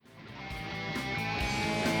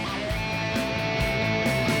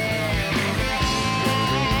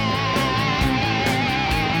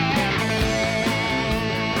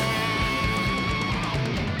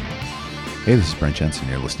Hey, this is Brent Jensen.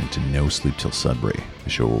 You're listening to No Sleep Till Sudbury, the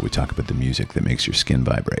show where we talk about the music that makes your skin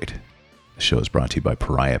vibrate. The show is brought to you by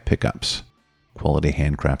Pariah Pickups, quality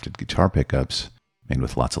handcrafted guitar pickups made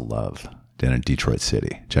with lots of love down in Detroit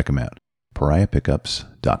City. Check them out,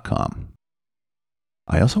 pariahpickups.com.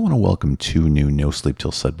 I also want to welcome two new No Sleep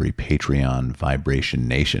Till Sudbury Patreon Vibration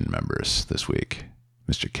Nation members this week,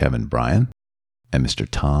 Mr. Kevin Bryan and Mr.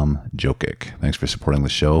 Tom Jokic. Thanks for supporting the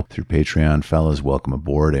show through Patreon. Fellas, welcome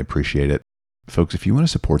aboard. I appreciate it. Folks, if you want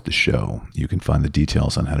to support the show, you can find the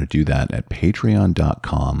details on how to do that at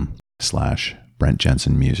patreon.com/Brent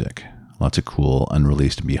Jensen Music. Lots of cool,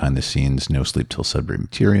 unreleased and behind the scenes No Sleep Till Sudbury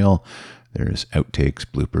material. There's outtakes,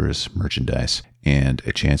 bloopers, merchandise, and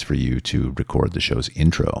a chance for you to record the show's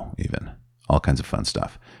intro even. All kinds of fun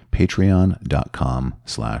stuff.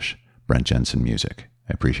 Patreon.com/Brent Jensen Music.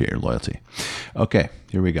 I appreciate your loyalty. Okay,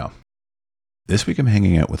 here we go. This week I'm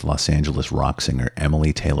hanging out with Los Angeles rock singer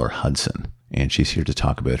Emily Taylor Hudson, and she's here to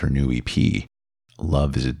talk about her new EP,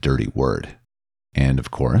 Love is a Dirty Word, and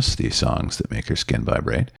of course, the songs that make her skin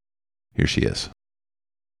vibrate. Here she is.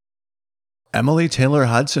 Emily Taylor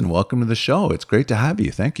Hudson, welcome to the show. It's great to have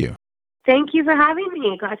you. Thank you. Thank you for having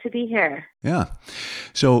me. Glad to be here. Yeah.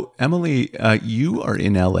 So, Emily, you are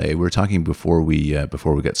in LA. We were talking before we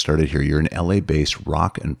got started here. You're an LA-based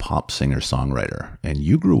rock and pop singer-songwriter, and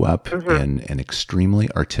you grew up in an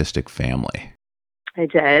extremely artistic family. I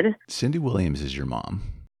did. Cindy Williams is your mom.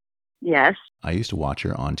 Yes. I used to watch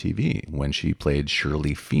her on TV when she played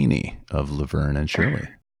Shirley Feeney of Laverne and Shirley.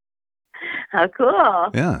 How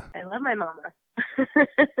cool. Yeah. I love my mama.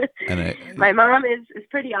 My mom is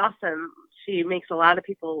pretty awesome. She makes a lot of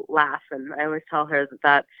people laugh, and I always tell her that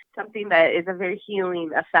that's something that is a very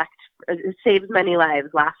healing effect. It saves many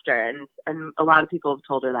lives, laughter, and a lot of people have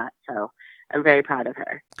told her that, so I'm very proud of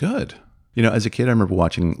her. Good. You know, as a kid, I remember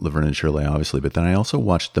watching Laverne and Shirley, obviously, but then I also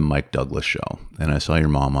watched the Mike Douglas show, and I saw your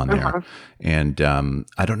mom on there. And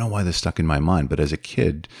I don't know why this stuck in my mind, but as a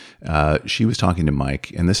kid, she was talking to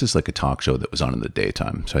Mike, and this is like a talk show that was on in the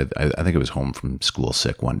daytime. So I think I was home from school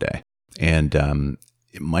sick one day. And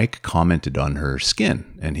Mike commented on her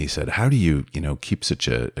skin, and he said, how do you keep such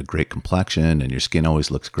a great complexion, and your skin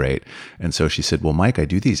always looks great? And so she said, well, Mike, I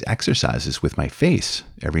do these exercises with my face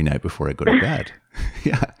every night before I go to bed.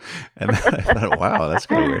 Yeah. And then I thought, wow, that's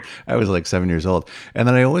kind of weird. I was like 7 years old. And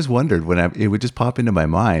then I always wondered it would just pop into my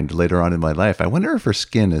mind later on in my life. I wonder if her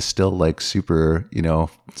skin is still like super,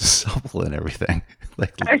 supple and everything.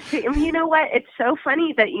 You know what? It's so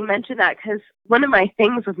funny that you mentioned that, because one of my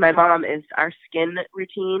things with my mom is our skin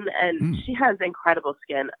routine, and she has incredible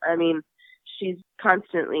skin. I mean, she's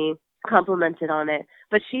constantly complimented on it,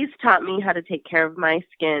 but she's taught me how to take care of my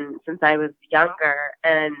skin since I was younger,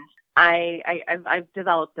 and I've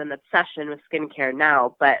developed an obsession with skincare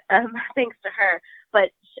now, but thanks to her.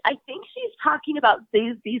 But I think she's talking about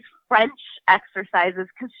these French exercises,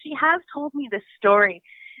 because she has told me this story,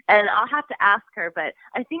 and I'll have to ask her. But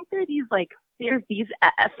I think there's these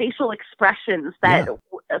facial expressions that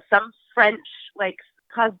some French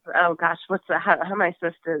how am I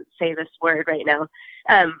supposed to say this word right now?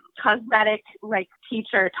 Cosmetic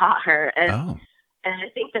teacher taught her, and I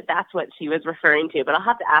think that's what she was referring to, but I'll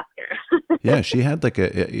have to ask her. Yeah, she had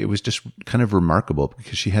it was just kind of remarkable,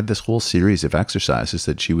 because she had this whole series of exercises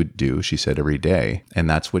that she would do, she said, every day. And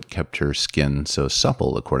that's what kept her skin so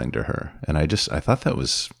supple, according to her. And I thought that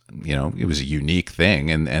was, it was a unique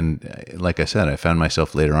thing. And like I said, I found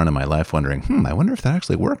myself later on in my life wondering, I wonder if that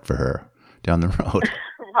actually worked for her down the road.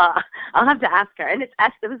 I'll have to ask her. And it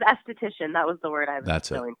was esthetician. That was the word I was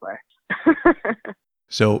going for.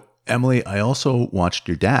 So, Emily, I also watched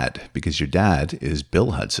your dad, because your dad is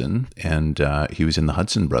Bill Hudson, and he was in the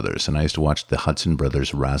Hudson Brothers, and I used to watch the Hudson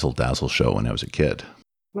Brothers Razzle Dazzle show when I was a kid.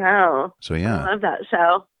 Wow. So, yeah. I love that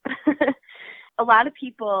show. A lot of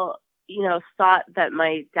people, thought that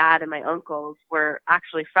my dad and my uncles were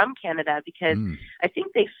actually from Canada, because I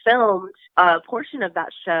think they filmed a portion of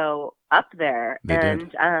that show up there. They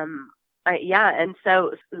did. And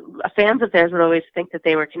so fans of theirs would always think that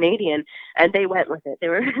they were Canadian, and they went with it. They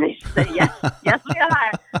said, yes, we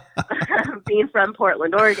are, being from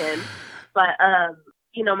Portland, Oregon. But,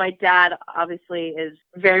 my dad obviously is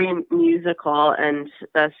very musical and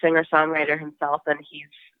a singer-songwriter himself, and he's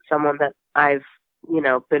someone that I've,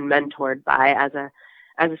 been mentored by as a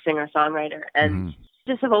singer-songwriter. And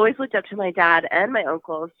just have always looked up to my dad and my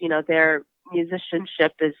uncles. Their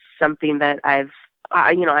musicianship is something that I've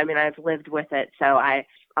lived with it, so I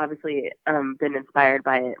obviously been inspired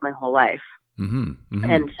by it my whole life.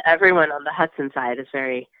 And everyone on the Hudson side is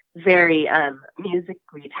very, very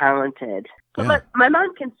musically talented. But my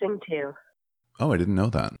mom can sing too. Oh, I didn't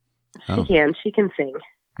know that. She can sing.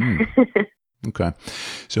 Okay.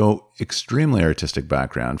 So extremely artistic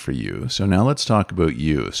background for you. So now let's talk about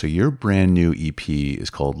you. So your brand new EP is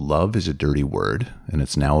called Love is a Dirty Word, and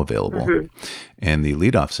it's now available. Hmm. And the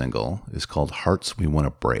leadoff single is called Hearts We Want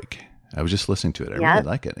to Break. I was just listening to it. I really Yep.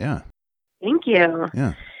 like it. Yeah. Thank you.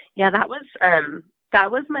 Yeah. Yeah, that was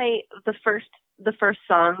the first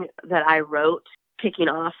song that I wrote kicking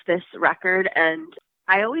off this record, and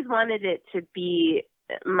I always wanted it to be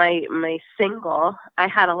my single. I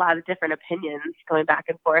had a lot of different opinions going back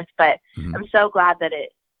and forth, but Mhm. I'm so glad that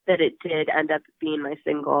it did end up being my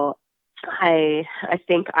single. I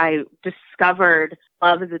think I discovered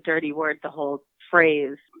love is a dirty word, the whole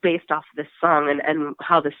phrase, based off of this song and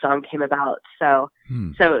how this song came about. So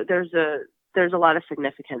Hmm. so there's a lot of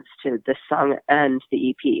significance to this song and the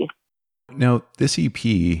EP. Now, this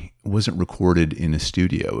EP wasn't recorded in a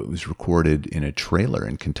studio. It was recorded in a trailer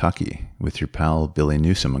in Kentucky with your pal Billy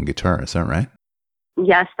Newsom on guitar. Is that right?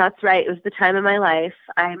 Yes, that's right. It was the time of my life.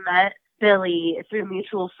 I met Billy through a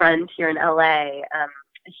mutual friend here in LA.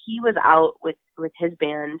 He was out with his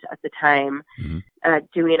band at the time, Mm-hmm.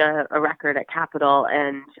 doing a record at Capitol,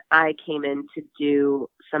 and I came in to do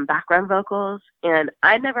some background vocals. And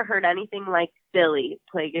I'd never heard anything like Billy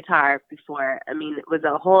play guitar before. I mean, it was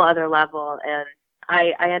a whole other level. And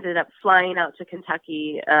I ended up flying out to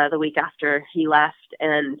Kentucky the week after he left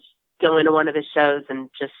and going to one of his shows and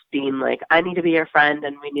just being like, I need to be your friend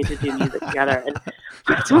and we need to do music together. And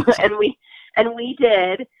Awesome. and we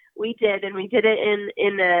did. And we did it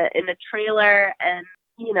in a trailer, and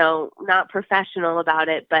not professional about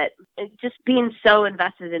it, but just being so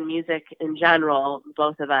invested in music in general,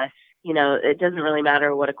 both of us. It doesn't really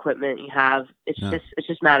matter what equipment you have. It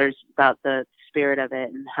just matters about the spirit of it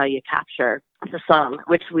and how you capture the song,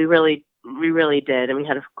 which we really did, and we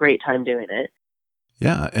had a great time doing it.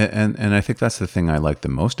 Yeah, and I think that's the thing I like the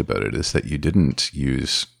most about it is that you didn't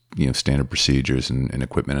use standard procedures and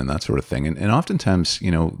equipment and that sort of thing, and oftentimes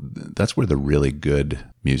that's where the really good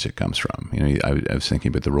music comes from. I was thinking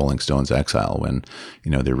about the Rolling Stones' Exile when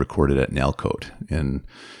they recorded at Nailcoat in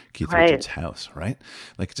Keith Richards' house, right?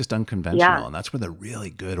 Like just unconventional, and that's where the really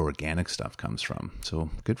good organic stuff comes from. So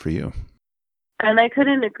good for you. And I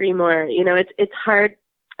couldn't agree more. It's hard.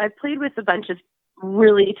 I've played with a bunch of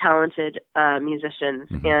really talented musicians,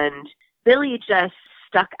 Mm-hmm. and Billy just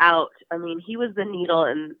stuck out. I mean, he was the needle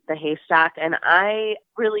in the haystack, and I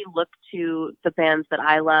really look to the bands that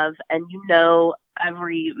I love, and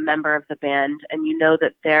every member of the band, and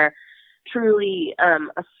that they're truly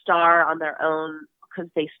a star on their own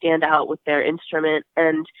because they stand out with their instrument.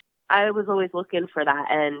 And I was always looking for that,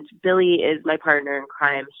 and Billy is my partner in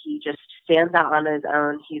crime. He just stands out on his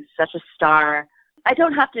own. He's such a star. I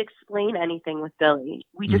don't have to explain anything with Billy.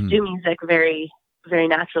 We just do music very, very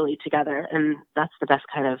naturally together, and that's the best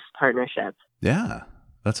kind of partnership. Yeah,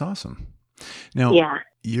 that's awesome. Now,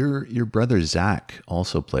 your brother Zach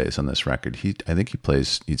also plays on this record. I think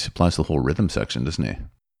he supplies the whole rhythm section, doesn't he?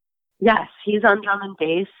 Yes, he's on drum and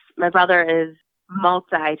bass. My brother is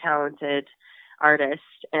multi-talented artist,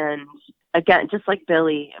 and again, just like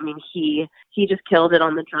Billy, I mean, he just killed it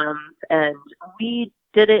on the drums, and we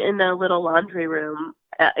did it in a little laundry room.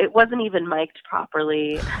 It wasn't even mic'd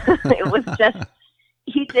properly. It was just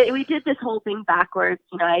we did this whole thing backwards.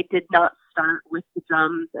 I did not start with the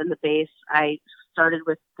drums and the bass. I started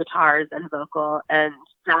with guitars and vocal, and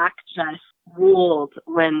Zach just ruled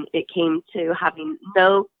when it came to having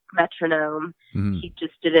no metronome. Mm-hmm. He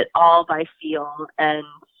just did it all by feel. And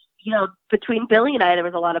between Billy and I, there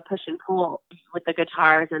was a lot of push and pull with the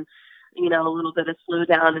guitars, and a little bit of slow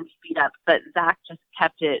down and speed up, but Zach just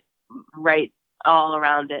kept it right all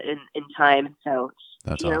around it in time. So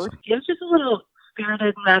that's awesome. It was just a little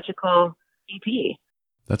spirited, magical EP.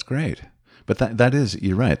 That's great. But that is,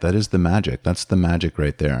 you're right, that is the magic. That's the magic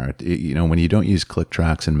right there. When you don't use click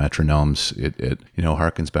tracks and metronomes, it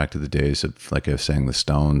harkens back to the days of, like I was saying, the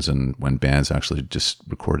Stones, and when bands actually just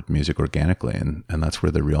recorded music organically, and that's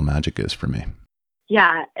where the real magic is for me.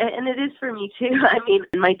 Yeah, and it is for me too. I mean,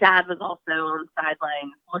 my dad was also on the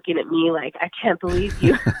sidelines looking at me like, I can't believe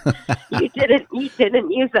you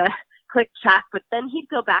didn't use a click track. But then he'd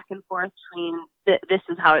go back and forth between this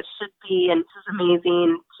is how it should be and this is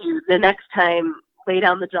amazing to the next time lay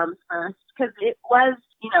down the drums first, because it was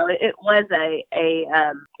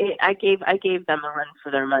I gave them a run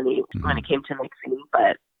for their money when it came to mixing,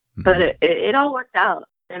 but it all worked out,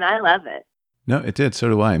 and I love it. No, it did. So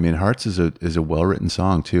do I. I mean, Hearts is a well-written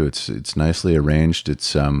song too. It's nicely arranged.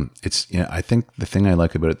 It's I think the thing I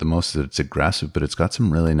like about it the most is that it's aggressive, but it's got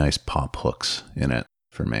some really nice pop hooks in it.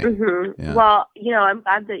 for me. Yeah. Well, I'm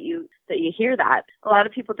glad that you hear that. A lot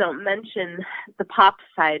of people don't mention the pop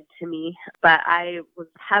side to me, but I was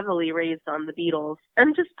heavily raised on the Beatles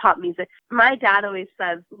and just pop music. My dad always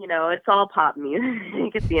says, it's all pop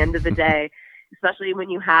music at the end of the day, especially when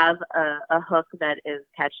you have a hook that is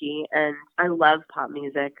catchy. And I love pop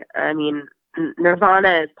music. I mean,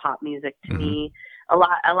 Nirvana is pop music to me. A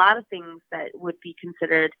lot of things that would be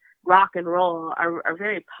considered rock and roll are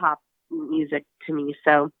very pop music to me.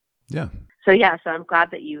 So I'm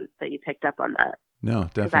glad that you picked up on that. No,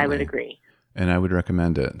 definitely. Because I would agree. And I would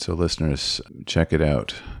recommend it. So listeners, check it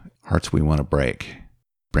out. Hearts We Want to Break.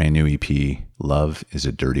 Brand new EP, Love is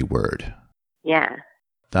a Dirty Word. Yeah.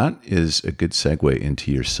 That is a good segue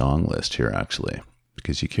into your song list here, actually,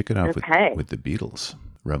 because you kick it off with the Beatles,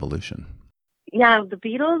 Revolution. Yeah, the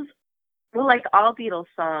Beatles, well, like all Beatles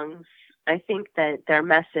songs, I think that their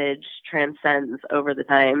message transcends over the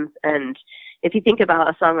times. And if you think about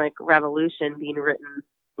a song like Revolution being written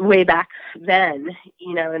way back then,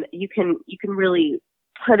 and you can really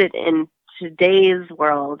put it in today's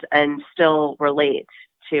world and still relate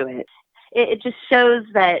to it. It just shows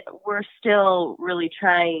that we're still really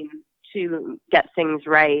trying to get things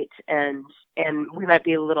right, and we might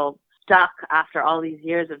be a little stuck after all these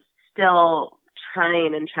years of still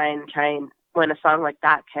trying when a song like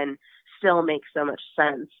that can still make so much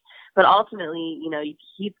sense. But ultimately, you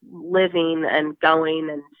keep living and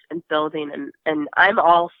going and building, and I'm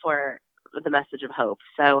all for the message of hope.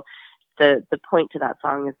 So the point to that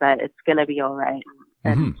song is that it's going to be all right.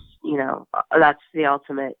 And that's the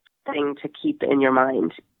ultimate thing to keep in your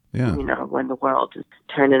mind. Yeah. When the world is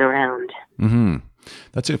turning around.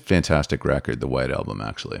 That's a fantastic record, the White Album,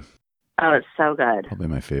 actually. Oh, it's so good. Probably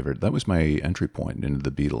my favorite. That was my entry point into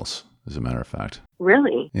the Beatles, as a matter of fact.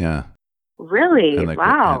 Really? Yeah. Really?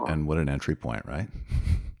 Wow. And what an entry point, right?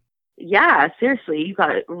 Yeah, seriously, you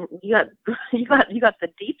got the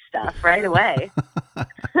deep stuff right away.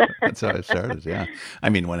 That's how it started. Yeah, I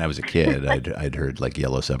mean, when I was a kid, I'd heard like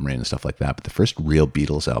Yellow Submarine and stuff like that, but the first real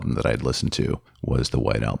Beatles album that I'd listened to was the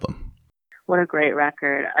White Album. What a great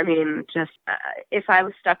record! I mean, just if I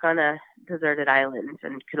was stuck on a deserted island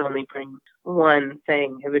and could only bring one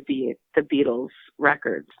thing, it would be the Beatles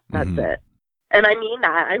records. That's it. And I mean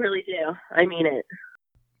that. I really do. I mean it.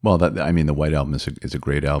 Well, the White Album is a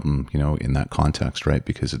great album, in that context, right?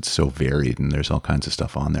 Because it's so varied and there's all kinds of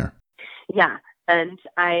stuff on there. Yeah, and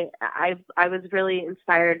I was really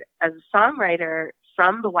inspired as a songwriter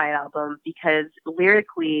from the White Album because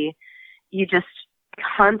lyrically, you just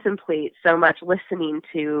contemplate so much listening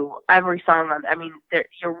to every song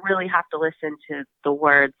you really have to listen to the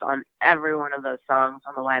words on every one of those songs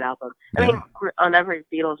on the White Album. I mean, on every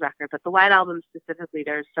Beatles record, but the White Album specifically,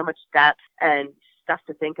 there's so much depth and stuff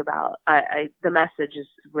to think about. The message is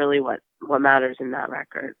really what matters in that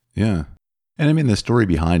record. Yeah. And I mean, the story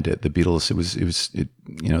behind it, the Beatles, it was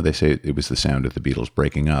they say it was the sound of the Beatles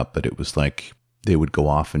breaking up, but it was like they would go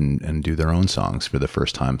off and do their own songs for the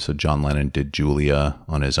first time. So John Lennon did Julia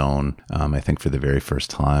on his own, I think for the very first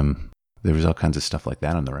time. There was all kinds of stuff like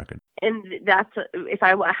that on the record. And if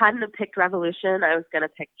I hadn't have picked Revolution, I was going to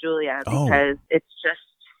pick Julia because it's just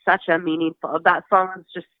such a meaningful, that song is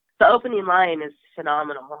just, the opening line is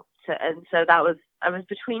phenomenal. And so I was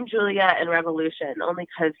between Julia and Revolution, only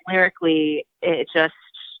because lyrically it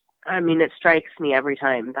strikes me every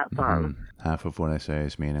time, that song. Half of what I say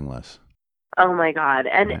is meaningless. Oh my God.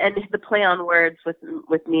 And the play on words with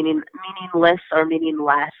meaningless or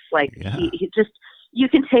meaningless, he just, you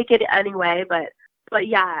can take it anyway, but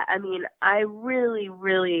yeah, I mean, I really,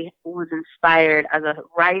 really was inspired as a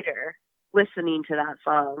writer listening to that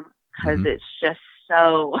song because it's just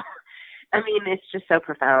so, it's just so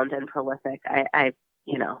profound and prolific.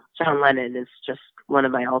 John Lennon is just one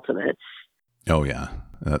of my ultimates. Oh yeah.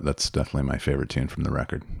 That's definitely my favorite tune from the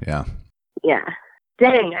record. Yeah. Yeah.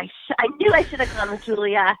 Dang, I knew I should have gone with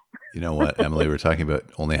Julia. You know what, Emily, we're talking about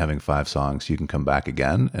only having 5 songs. You can come back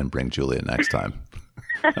again and bring Julia next time.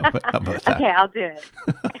 How about that? Okay, I'll do it.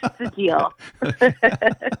 It's a deal.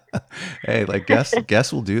 Hey,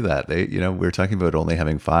 guests will do that. We're talking about only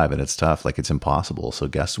having 5 and it's tough. Like it's impossible. So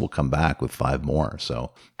guests will come back with 5 more.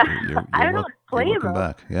 So you're welcome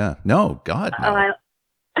back. Yeah. No, God, no.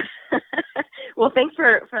 Well, thanks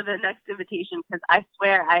for the next invitation because I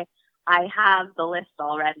swear I have the list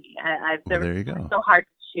already. There you go. It's so hard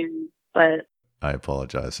to choose, but I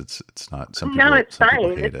apologize. It's not some people. No, it's some fine.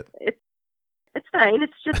 People hate it. It's fine.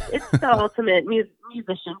 It's the ultimate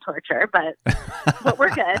musician torture, but we're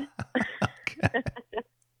good. Okay.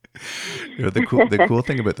 The cool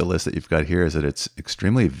thing about the list that you've got here is that it's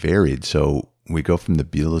extremely varied. So we go from the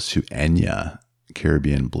Beatles to Enya,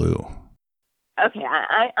 Caribbean Blue. Okay,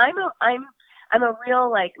 I'm a real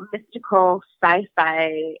like mystical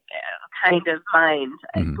sci-fi kind of mind.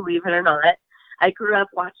 Mm-hmm. Believe it or not, I grew up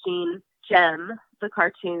watching Gem, the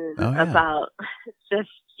cartoon Oh yeah. about just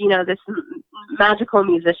this magical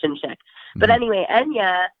musician chick. But Mm-hmm. anyway,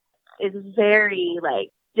 Enya is very like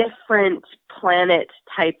different planet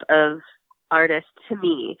type of artist to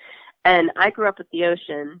me, and I grew up at the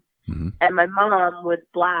ocean, Mm-hmm. and my mom would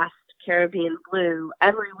blast Caribbean Blue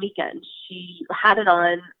every weekend. She had it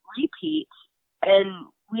on repeat, and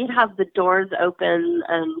we'd have the doors open,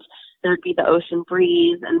 and there'd be the ocean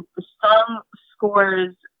breeze, and the song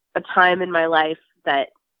scores a time in my life that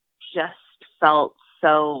just felt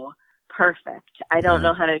so perfect. I don't Yeah.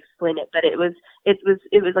 know how to explain it, but it was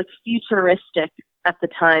like futuristic at the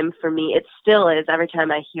time for me. It still is. Every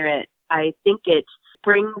time I hear it, I think it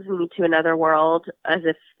brings me to another world, as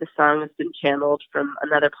if the song has been channeled from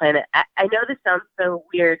another planet. I know this sounds so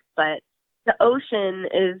weird, but the ocean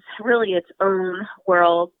is really its own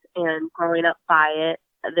world, and growing up by it,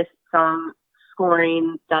 this song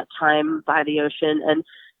scoring that time by the ocean and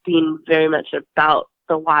being very much about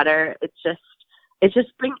the water, it's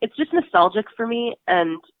just nostalgic for me,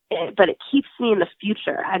 but it keeps me in the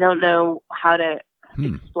future. I don't know how to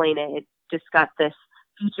Hmm. explain it. It just got this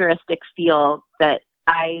futuristic feel that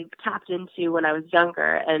I tapped into when I was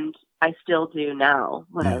younger, and I still do now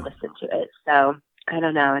when I Yeah. listen to it. So I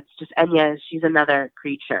don't know. It's just Enya. She's another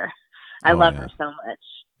creature. I Oh love yeah. her so much.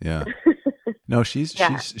 Yeah. No, she's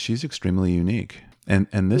Yeah, she's extremely unique. And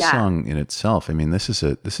this yeah, song in itself, I mean, this is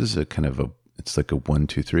a kind of a it's like a 1,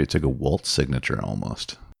 2, 3. It's like a waltz signature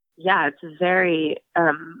almost. yeah. It's very.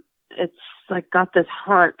 It's like got this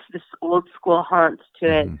haunt, this old school haunt to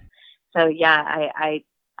it. Mm-hmm. So yeah,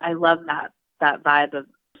 I love that vibe of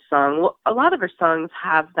the song. Well, a lot of her songs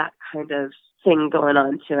have that kind of thing going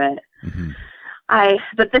on to it. Mm-hmm.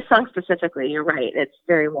 But this song specifically, you're right. It's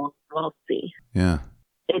very waltzy. Yeah.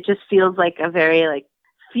 It just feels like a very like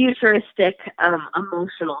futuristic,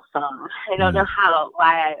 emotional song. I don't know Mm.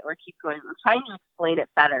 why I keep going. I'm trying to explain it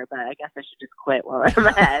better, but I guess I should just quit while I'm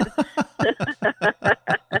ahead.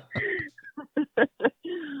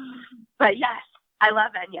 But yes, I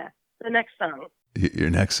love Enya. The next song. Your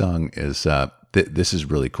next song is this is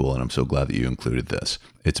really cool, and I'm so glad that you included this.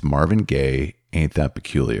 It's Marvin Gaye, "Ain't That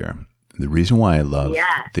Peculiar." The reason why I love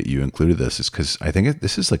Yeah, that you included this is because I think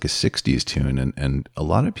this is like a '60s tune, and a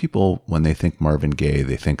lot of people when they think Marvin Gaye,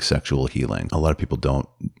 they think sexual healing. A lot of people don't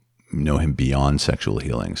know him beyond sexual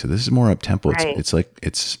healing. So this is more up tempo. It's right, it's like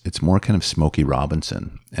it's more kind of Smokey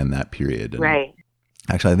Robinson and that period. And right.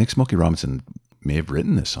 actually, I think Smokey Robinson may have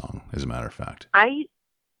written this song, as a matter of fact.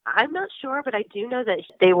 I'm not sure, but I do know that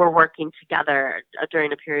they were working together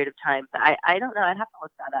during a period of time. But I don't know. I'd have to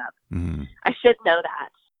look that up. Mm. I should know that.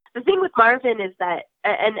 The thing with Marvin is that,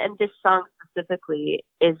 and this song specifically,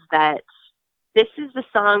 is that this is the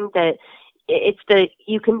song that it's the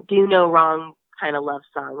you can do no wrong kind of love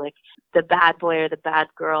song. Like the bad boy or the bad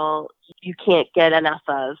girl, you can't get enough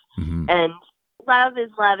of. Hmm. And love is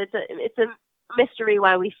love. It's a mystery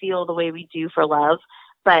why we feel the way we do for love.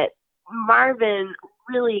 But Marvin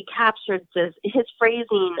really captured his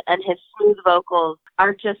phrasing and his smooth vocals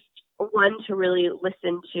are just one to really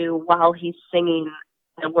listen to while he's singing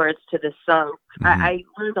the words to this song. Hmm. I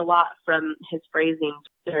learned a lot from his phrasing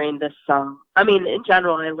during this song. I mean, in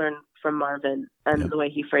general, I learned from Marvin and Yep. the way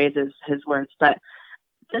he phrases his words, but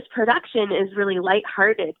this production is really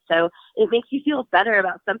lighthearted, so it makes you feel better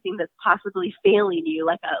about something that's possibly failing you,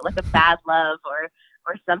 like a bad love or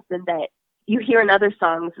something that you hear in other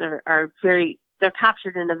songs are very they're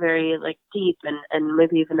captured in a very like deep and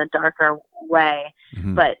maybe even a darker way.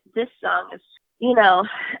 Hmm. But this song is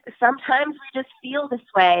sometimes we just feel this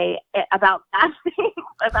way about bad things,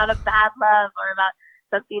 about a bad love or about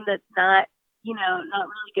something that's not not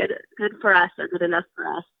really good for us or good enough for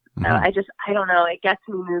us. So Hmm. I don't know, it gets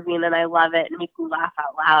me moving and I love it and makes me laugh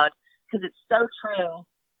out loud because it's so true.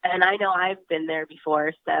 And I know I've been there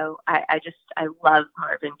before, so I love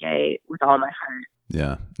Marvin Gaye with all my heart.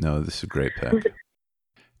 Yeah. No, this is a great pick.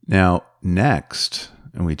 Now, next,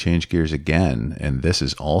 and we change gears again, and this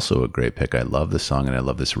is also a great pick. I love this song and I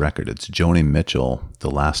love this record. It's Joni Mitchell, "The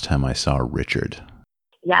Last Time I Saw Richard."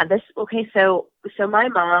 Yeah, so my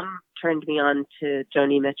mom turned me on to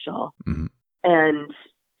Joni Mitchell, Hmm. and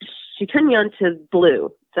she turned me on to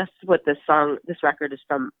Blue. That's what this record is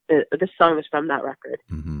from. This song is from that record.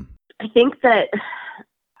 Hmm. I think that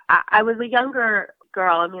I was a younger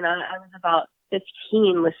girl. I mean, I was about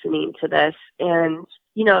 15 listening to this, and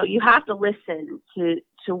you have to listen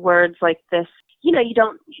to words like this. You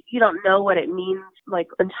don't know what it means like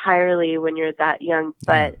entirely when you're that young,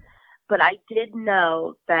 Yeah. but I did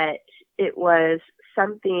know that it was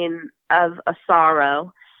something of a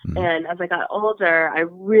sorrow. Mm-hmm. And as I got older, I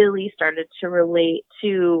really started to relate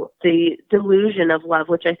to the delusion of love,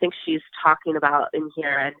 which I think she's talking about in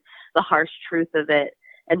here, and the harsh truth of it,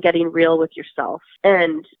 and getting real with yourself.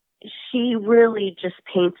 And she really just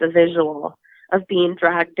paints a visual of being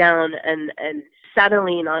dragged down and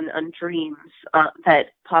settling on dreams that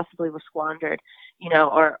possibly were squandered,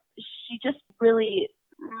 or she just really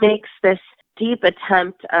makes this deep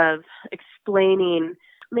attempt of explaining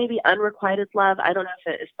maybe unrequited love. I don't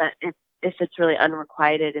know if it's really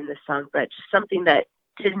unrequited in this song, but just something that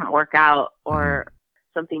didn't work out, or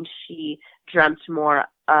something she dreamt more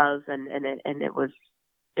of, and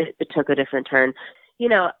it took a different turn.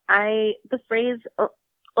 The phrase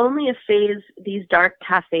 "only a phase, these dark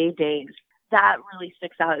cafe days," that really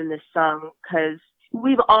sticks out in this song, because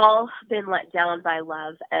we've all been let down by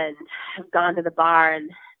love and have gone to the bar and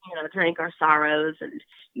drank our sorrows, and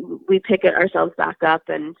we pick it ourselves back up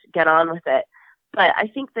and get on with it. But I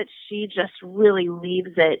think that she just really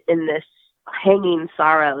leaves it in this hanging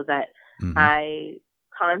sorrow that I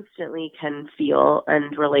constantly can feel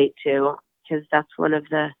and relate to, because that's one of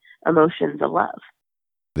the emotions of love.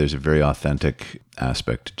 There's a very authentic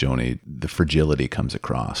aspect to Joni. The fragility comes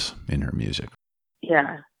across in her music.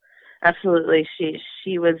 Yeah, absolutely.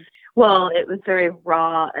 She was, well, it was very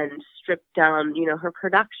raw and stripped down. Her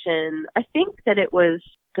production, I think that it was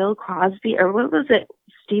Bill Crosby, or what was it?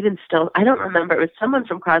 Stephen Stills. I don't remember. It was someone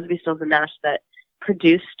from Crosby, Stills and Nash that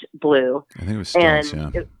produced Blue. I think it was Stills,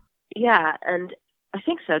 yeah. And I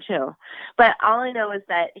think so too. But all I know is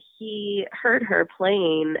that he heard her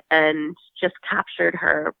playing and just captured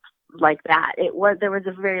her like that. There was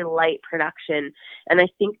a very light production, and I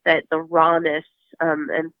think that the rawness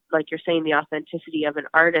and, like you're saying, the authenticity of an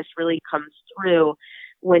artist really comes through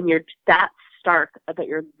when you're that stark, but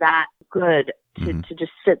you're that good to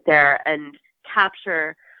just sit there and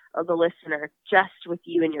capture the listener just with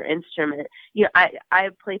you and your instrument. I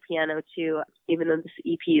play piano too, even though this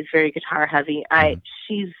EP is very guitar heavy.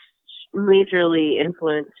 She's majorly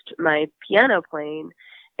influenced my piano playing,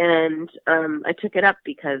 and I took it up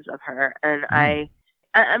because of her. And I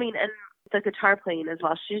mean, and the guitar playing as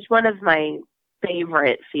well. She's one of my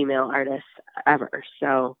favorite female artists ever.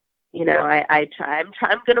 So, I'm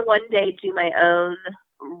going to one day do my own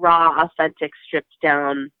raw, authentic, stripped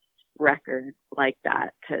down record like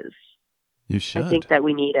that, because you should. I think that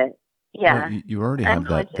we need it. Yeah. Well, you already have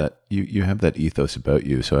that you have that ethos about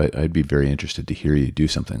you, so I'd be very interested to hear you do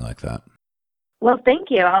something like that. Well, thank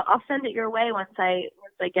you. I'll send it your way once I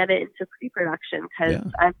get it into pre-production, because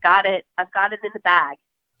I've got it in the bag.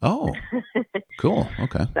 Oh, cool.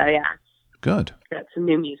 Okay. So yeah. Good. Got some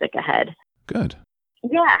new music ahead. Good.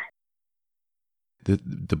 Yeah.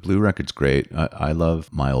 The Blue record's great. I love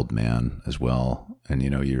My Old Man as well. And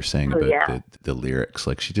you're saying about the lyrics,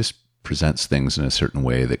 like she just presents things in a certain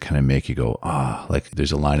way that kind of make you go, like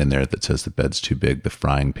there's a line in there that says the bed's too big, the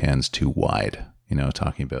frying pan's too wide,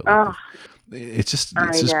 talking about like it's just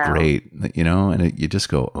great, and you just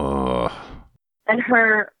go, oh. And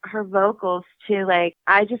her vocals too, like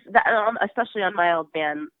especially on My Old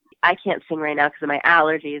Man, I can't sing right now because of my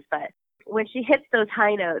allergies, but when she hits those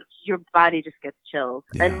high notes, your body just gets chills.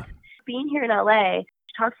 Yeah. And being here in LA,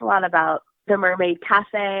 she talks a lot about the Mermaid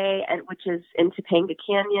Cafe, which is in Topanga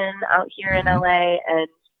Canyon out here in LA. And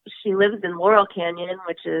she lives in Laurel Canyon,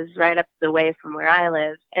 which is right up the way from where I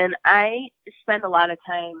live. And I spend a lot of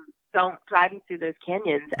time driving through those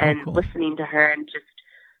canyons and listening to her and just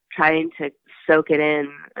trying to soak it in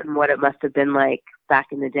and what it must have been like back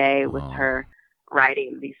in the day with her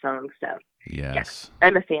writing these songs. So yes, yeah,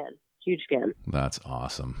 I'm a fan. Huge fan. That's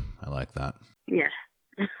awesome. I like that. Yeah.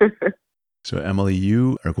 So Emily,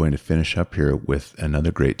 you are going to finish up here with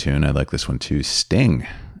another great tune. I like this one too. Sting,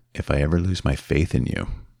 If I Ever Lose My Faith in You.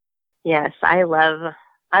 Yes, I love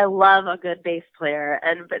a good bass player,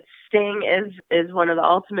 but Sting is one of the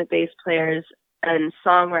ultimate bass players and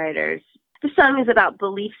songwriters. The song is about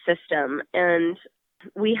belief system, and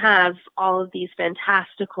we have all of these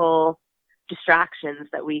fantastical distractions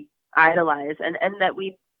that we idolize and that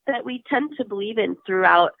we tend to believe in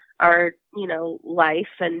throughout our, life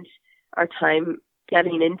and our time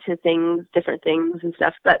getting into things, different things and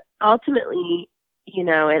stuff. But ultimately,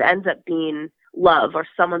 it ends up being love, or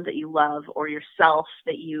someone that you love, or yourself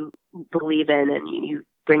that you believe in, and you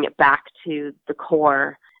bring it back to the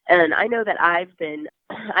core. And I know that I've been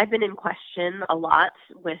in question a lot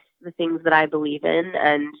with the things that I believe in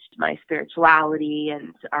and my spirituality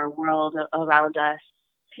and our world around us,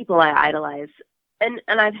 people I idolize. and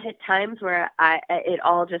I've hit times where it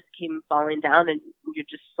all just came falling down, and you're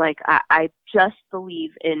just like, I just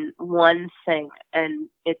believe in one thing, and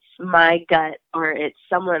it's my gut, or it's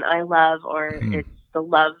someone I love, or it's the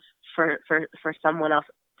love for someone else.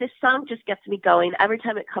 This song just gets me going every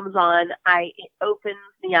time it comes on. It opens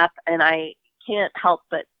me up, and I can't help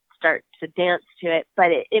but start to dance to it.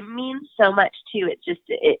 But it means so much too.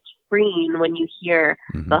 It's freeing when you hear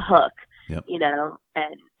the hook. Yep. You know,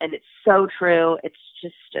 and it's so true. It's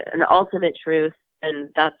just an ultimate truth, and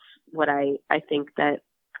that's what I think that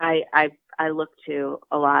I look to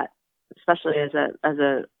a lot, especially as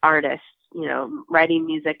a artist. You know, writing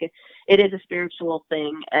music, it is a spiritual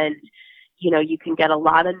thing, and you know, you can get a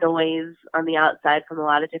lot of noise on the outside from a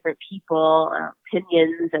lot of different people,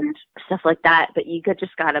 opinions and stuff like that. But you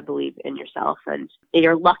just got to believe in yourself. And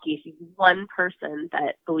you're lucky if you have one person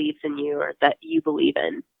that believes in you, or that you believe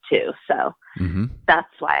in too. So that's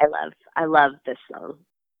why I love this song.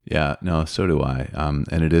 Yeah, no, so do I.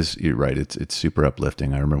 And it is, you're right. It's super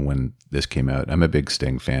uplifting. I remember when this came out, I'm a big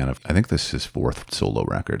Sting fan of, I think this is his fourth solo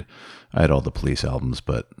record. I had all the Police albums,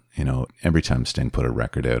 but you know, every time Sting put a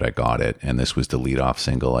record out, I got it. And this was the lead off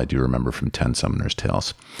single, I do remember, from 10 Summoner's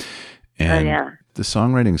Tales. And the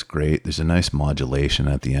songwriting's great. There's a nice modulation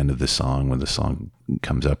at the end of the song when the song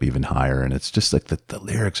comes up even higher. And it's just like the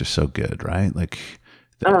lyrics are so good, right? Like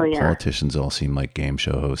the politicians all seem like game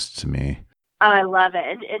show hosts to me. Oh, I love it,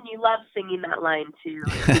 and you love singing that line too,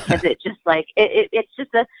 because it just like it's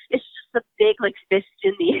just a big like fist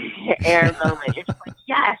in the air moment. You're just like,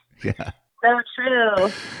 yes, so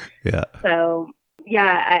true. Yeah. So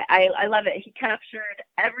yeah, I love it. He captured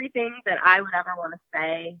everything that I would ever want to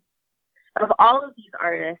say. Of all of these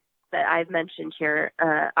artists that I've mentioned here,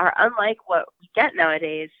 are unlike what we get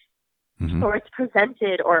nowadays, or it's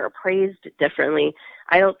presented or praised differently.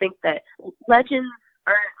 I don't think that legends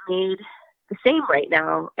aren't made the same right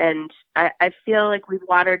now, and I feel like we've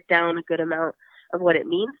watered down a good amount of what it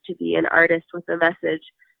means to be an artist with a message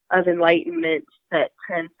of enlightenment that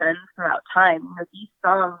transcends throughout time. You know, these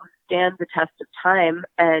songs stand the test of time,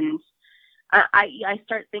 and I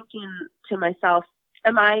start thinking to myself,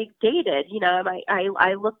 am I dated? You know,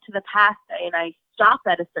 I look to the past and I stop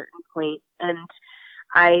at a certain point, and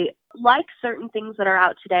I like certain things that are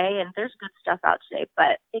out today, and there's good stuff out today,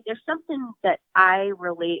 but there's something that I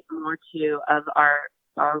relate more to of our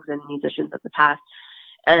songs and musicians of the past.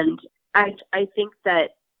 And I think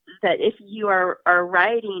that if you are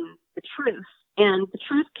writing the truth, and the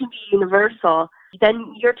truth can be universal,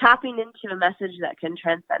 then you're tapping into a message that can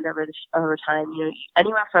transcend over time. You know,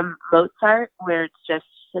 anywhere from Mozart, where it's just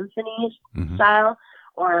symphony style,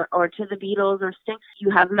 or to the Beatles or Sting,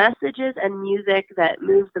 you have messages and music that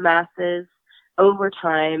move the masses over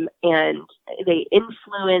time, and they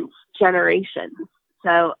influence generations.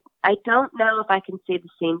 So I don't know if I can say the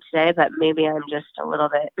same today, but maybe I'm just a little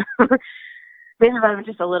bit, maybe I'm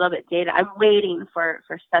just a little bit dated. I'm waiting for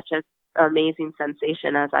such an amazing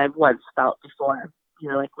sensation as I've once felt before, you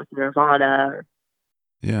know, like with Nirvana or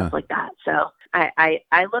stuff like that. So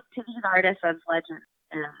I look to these artists as legends,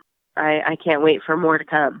 and I can't wait for more to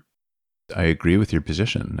come. I agree with your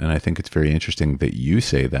position, and I think it's very interesting that you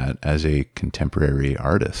say that as a contemporary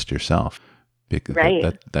artist yourself, because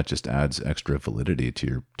that just adds extra validity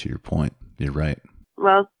to your point. You're right.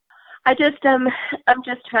 Well, I'm just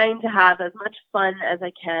trying to have as much fun as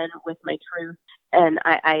I can with my truth, and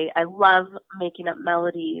I love making up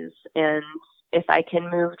melodies, and if I can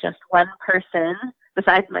move just one person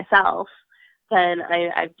besides myself, then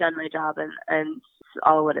I've done my job, and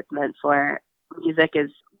all what it's meant for. Music is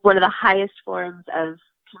one of the highest forms of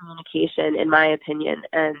communication, in my opinion,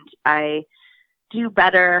 and I do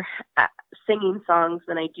better at singing songs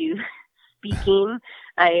than I do speaking.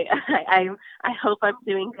 I hope I'm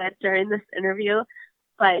doing good during this interview,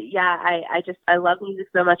 but yeah, I love music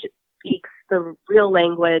so much. It speaks the real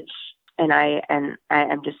language, and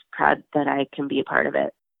I'm just proud that I can be a part of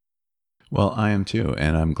it. Well, I am too,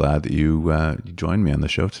 and I'm glad that you joined me on the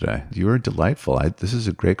show today. You were delightful. This is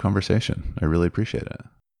a great conversation. I really appreciate it.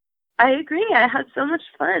 I agree. I had so much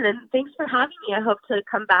fun, and thanks for having me. I hope to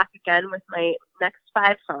come back again with my next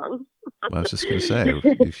 5 songs. Well, I was just going to say,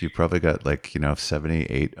 if you probably got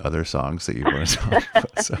 78 other songs that you want to talk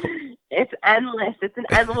about. So. It's endless.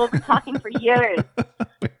 We'll be talking for years.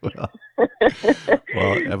 Well,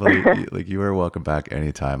 Emily, you are welcome back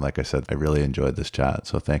anytime. Like I said, I really enjoyed this chat,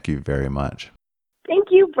 so thank you very much. Thank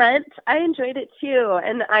you, Brent. I enjoyed it too,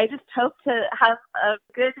 and I just hope to have a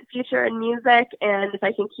good future in music. And if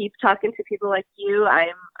I can keep talking to people like you,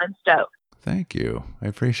 I'm stoked. Thank you. I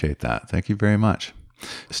appreciate that. Thank you very much.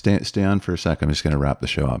 Stay on for a second. I'm just going to wrap the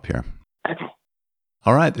show up here. Okay.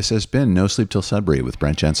 All right, this has been No Sleep Till Sudbury with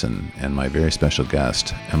Brent Jensen and my very special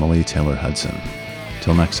guest, Emily Taylor Hudson.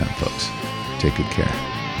 Till next time, folks, take good care.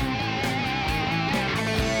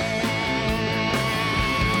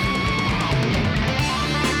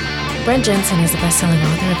 Brent Jensen is the best-selling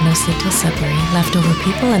author of No Sleep Till Sudbury, Leftover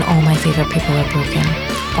People, and All My Favorite People Are Broken.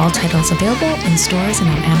 All titles available in stores and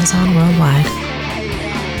on Amazon worldwide.